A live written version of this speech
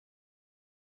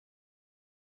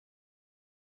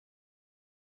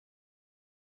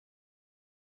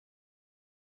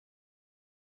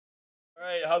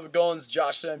Alright, how's it going? It's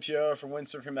Josh Sampiero from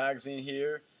Windsurfing Magazine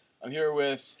here. I'm here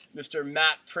with Mr.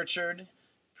 Matt Pritchard,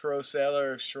 pro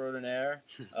sailor extraordinaire,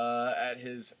 at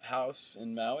his house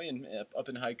in Maui and up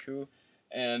in Haiku.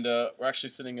 And we're actually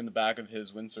sitting in the back of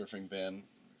his windsurfing van.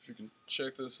 If you can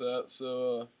check this out.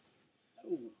 So,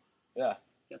 Ooh, yeah.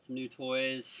 got some new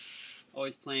toys.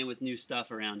 Always playing with new stuff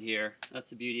around here.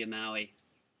 That's the beauty of Maui.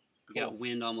 We got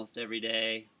wind almost every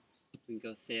day. We can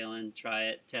go sailing, try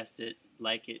it, test it,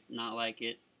 like it, not like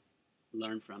it,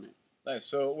 learn from it. Nice.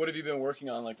 So what have you been working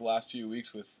on like the last few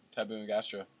weeks with Taboo and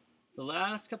Gaastra? The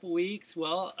last couple weeks,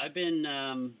 well, I've been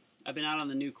out on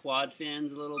the new quad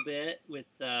fins a little bit with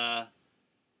the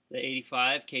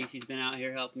 85. Casey's been out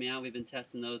here helping me out. We've been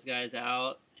testing those guys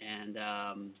out, and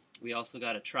we also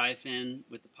got a tri-fin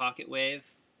with the Pocket Wave.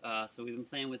 So we've been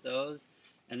playing with those.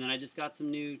 And then I just got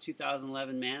some new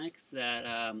 2011 Mannix that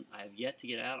I have yet to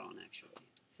get out on, actually.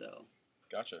 So.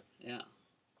 Gotcha. Yeah.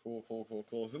 Cool.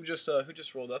 Who just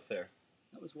rolled up there?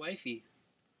 That was Wifey.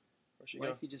 Where'd she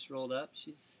Wifey go? just rolled up.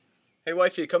 She's. Hey,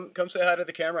 Wifey, come say hi to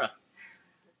the camera.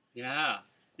 Yeah,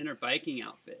 in her biking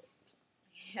outfit.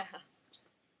 Yeah.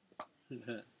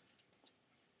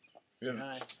 We have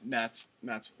Hi. Matt's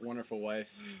wonderful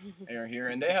wife, Aaron here,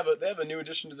 and they have a new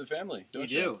addition to the family. Don't We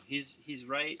do. He's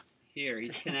right here.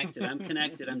 He's connected. I'm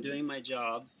connected. I'm doing my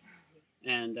job,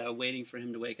 and waiting for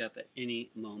him to wake up at any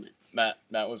moment. Matt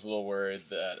was a little worried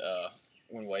that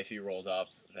when Wifey rolled up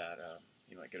that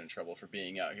he might get in trouble for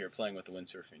being out here playing with the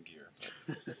windsurfing gear.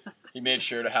 But he made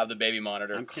sure to have the baby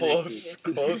monitor I'm close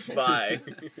by.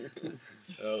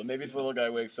 Maybe if the little guy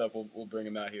wakes up, we'll bring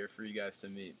him out here for you guys to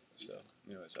meet. So,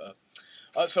 anyways,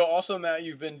 so also, Matt,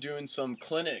 you've been doing some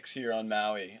clinics here on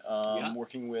Maui, Yeah.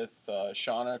 working with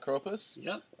Shauna Kropis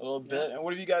Yep. a little bit. Yeah. And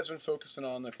what have you guys been focusing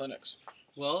on the clinics?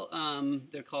 Well,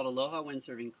 they're called Aloha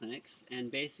Windsurfing Clinics, and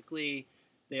basically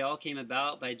they all came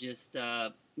about by just,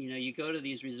 you go to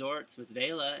these resorts with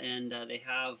Vela, and they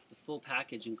have the full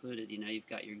package included. You've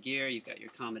got your gear, you've got your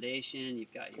accommodation,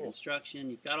 you've got your instruction,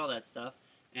 you've got all that stuff,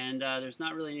 and there's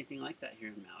not really anything like that here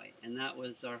in Maui, and that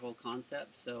was our whole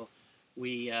concept. So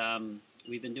we've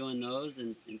been doing those,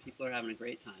 and people are having a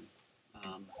great time.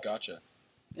 Gotcha.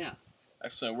 Yeah.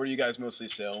 Excellent. Where do you guys mostly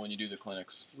sail when you do the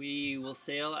clinics? We will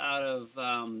sail out of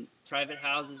private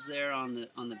houses there on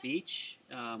the beach.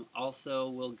 Also,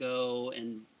 we'll go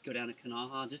down to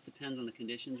Kanaha. Just depends on the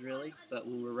conditions, really. But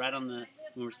when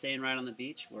we're staying right on the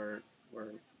beach, we're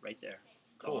right there.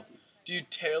 It's Cool. awesome. Do you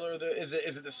tailor is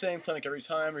it the same clinic every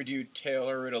time, or do you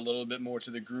tailor it a little bit more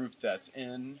to the group that's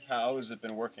in? How has it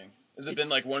been working? Has it been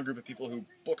like one group of people who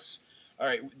books? All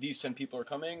right, these 10 people are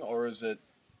coming, or is it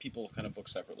people kind of book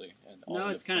separately? And all No,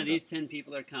 at it's the kind same of time? these 10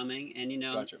 people are coming, and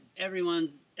Gotcha.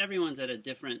 everyone's at a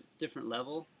different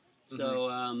level.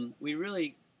 So we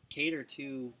really cater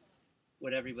to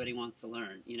what everybody wants to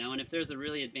learn, And if there's a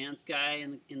really advanced guy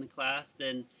in the class,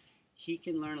 then he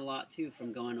can learn a lot too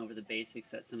from going over the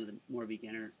basics that some of the more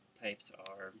beginner types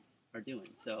are doing.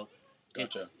 So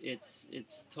Gotcha.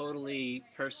 it's totally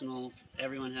personal.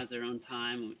 Everyone has their own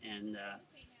time, and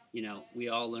we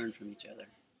all learn from each other.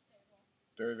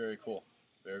 Very, very cool.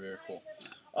 Very cool.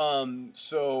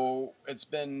 So it's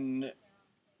been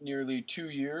nearly 2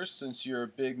 years since your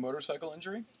big motorcycle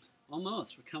injury.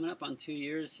 Almost. We're coming up on 2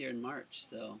 years here in March.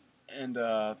 So. And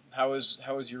how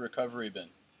has your recovery been?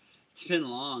 It's been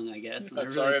long, I guess. When I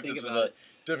really Sorry if think this is about a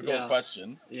difficult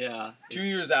question. Yeah. 2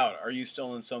 years out, are you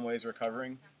still in some ways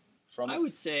recovering from it? I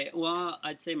would say,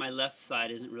 I'd say my left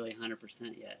side isn't really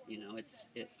 100% yet.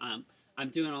 I'm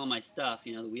doing all my stuff.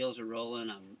 The wheels are rolling.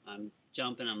 I'm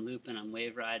jumping. I'm looping. I'm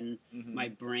wave riding. Mm-hmm. My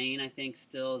brain, I think,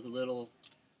 still is a little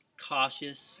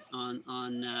cautious on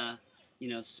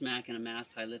smacking a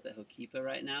mast high lip at Hokipa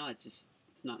right now. It's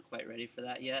not quite ready for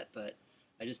that yet, but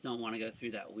I just don't want to go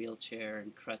through that wheelchair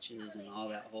and crutches and all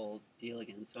that whole deal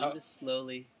again. So I'm just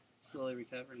slowly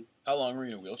recovering. How long were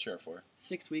you in a wheelchair for?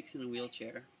 6 weeks in a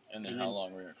wheelchair. And then how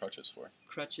long were you in crutches for?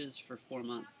 Crutches for 4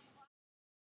 months.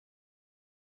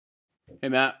 Hey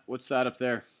Matt, what's that up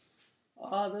there?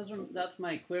 That's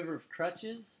my quiver of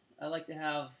crutches. I like to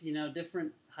have,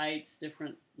 different heights,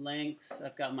 different lengths.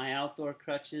 I've got my outdoor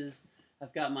crutches.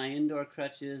 I've got my indoor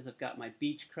crutches. I've got my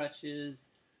beach crutches.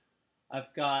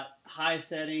 I've got high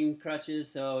setting crutches.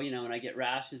 So, when I get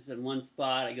rashes in one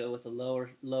spot, I go with a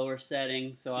lower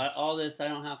setting. So all this, I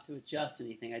don't have to adjust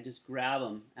anything. I just grab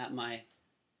them at my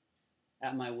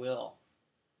will.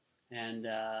 And,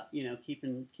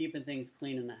 keeping things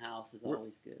clean in the house is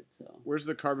always good. So Where's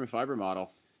the carbon fiber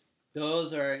model?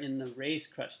 those are in the race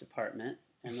crutch department,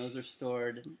 and those are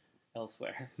stored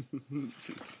elsewhere.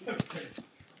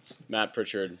 Matt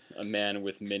Pritchard, a man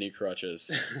with many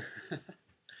crutches.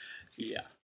 Yeah.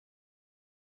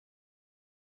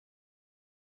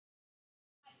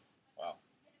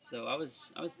 So I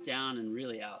was down and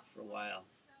really out for a while.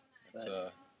 It's,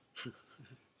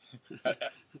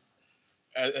 But,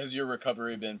 has your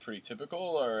recovery been pretty typical,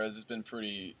 or has it been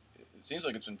pretty? It seems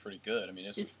like it's been pretty good. I mean,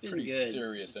 it's a been pretty good.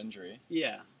 serious injury.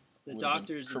 Yeah, the Would have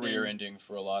doctors been career-ending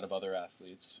for a lot of other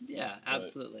athletes. Yeah,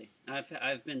 absolutely.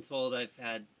 I've been told I've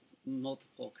had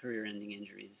multiple career-ending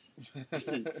injuries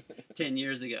since 10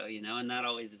 years ago, and that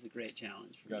always is a great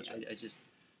challenge for Gotcha. me.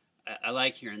 I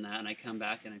like hearing that, and I come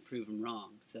back and I prove them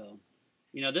wrong. So,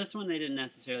 this one they didn't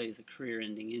necessarily as a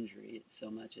career-ending injury so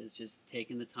much as just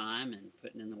taking the time and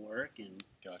putting in the work and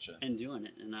Gotcha. and doing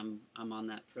it. And I'm on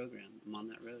that program. I'm on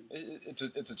that road.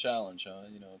 It's a challenge, huh?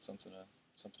 It's something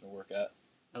to work at.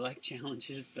 I like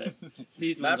challenges, but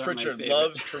these Matt ones Pritchard are my favorite.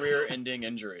 loves career-ending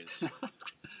injuries.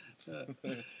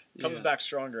 Comes back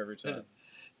stronger every time.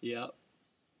 Yep.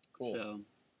 Cool. So,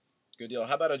 good deal.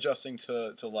 How about adjusting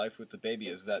to life with the baby?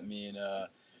 Does that mean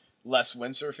less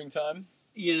windsurfing time?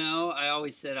 I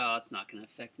always said, oh, it's not going to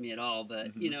affect me at all.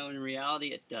 But, Mhm. In reality,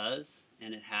 it does,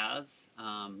 and it has.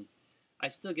 I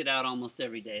still get out almost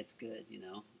every day. It's good,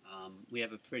 We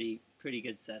have a pretty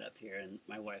good setup here, and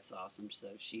my wife's awesome,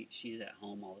 so she's at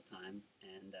home all the time.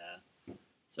 And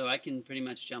so I can pretty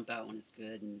much jump out when it's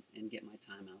good and get my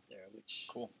time out there, which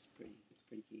is pretty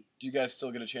key. Do you guys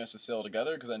still get a chance to sail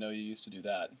together? Because I know you used to do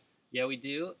that. Yeah, we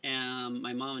do.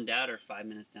 My mom and dad are 5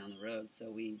 minutes down the road, so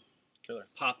we Killer.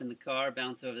 pop in the car,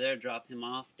 bounce over there, drop him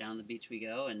off, down the beach we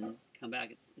go, and come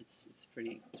back. It's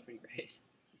pretty great.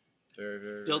 Very,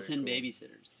 very Built-in very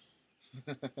babysitters.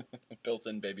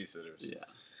 Built-in babysitters. Yeah.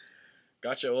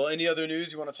 Gotcha. Well, any other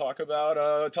news you want to talk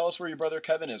about? Tell us where your brother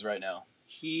Kevin is right now.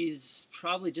 He's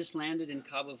probably just landed in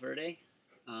Cabo Verde.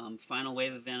 Final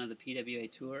wave event of the PWA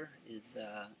Tour is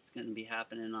it's going to be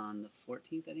happening on the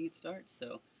 14th, I think it starts.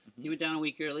 So he went down a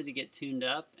week early to get tuned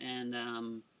up,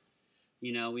 and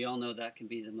we all know that can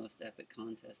be the most epic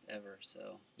contest ever.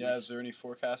 So yeah, is there any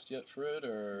forecast yet for it,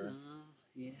 or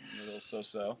yeah, a little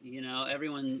so-so?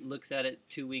 Everyone looks at it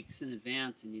 2 weeks in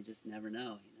advance, and you just never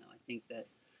know. I think that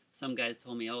some guys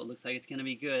told me, "Oh, it looks like it's going to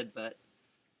be good," but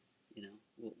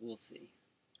we'll see.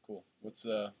 Cool. What's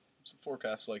the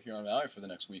forecast like here on Maui for the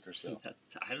next week or so?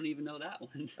 I don't even know that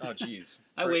one. Oh, geez.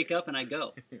 I wake up and I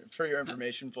go. For your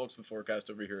information, folks, the forecast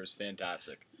over here is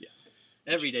fantastic. Yeah.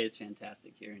 Every day is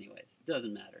fantastic here anyways. It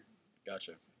doesn't matter.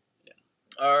 Gotcha. Yeah.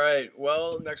 All right.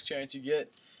 Well, next chance you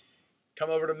get, come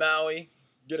over to Maui,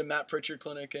 get a Matt Pritchard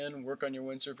clinic in, work on your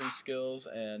windsurfing skills,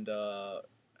 and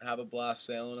have a blast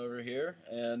sailing over here.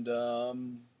 And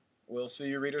we'll see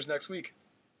your readers next week.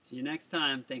 See you next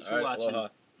time. Thanks All for right, watching. aloha.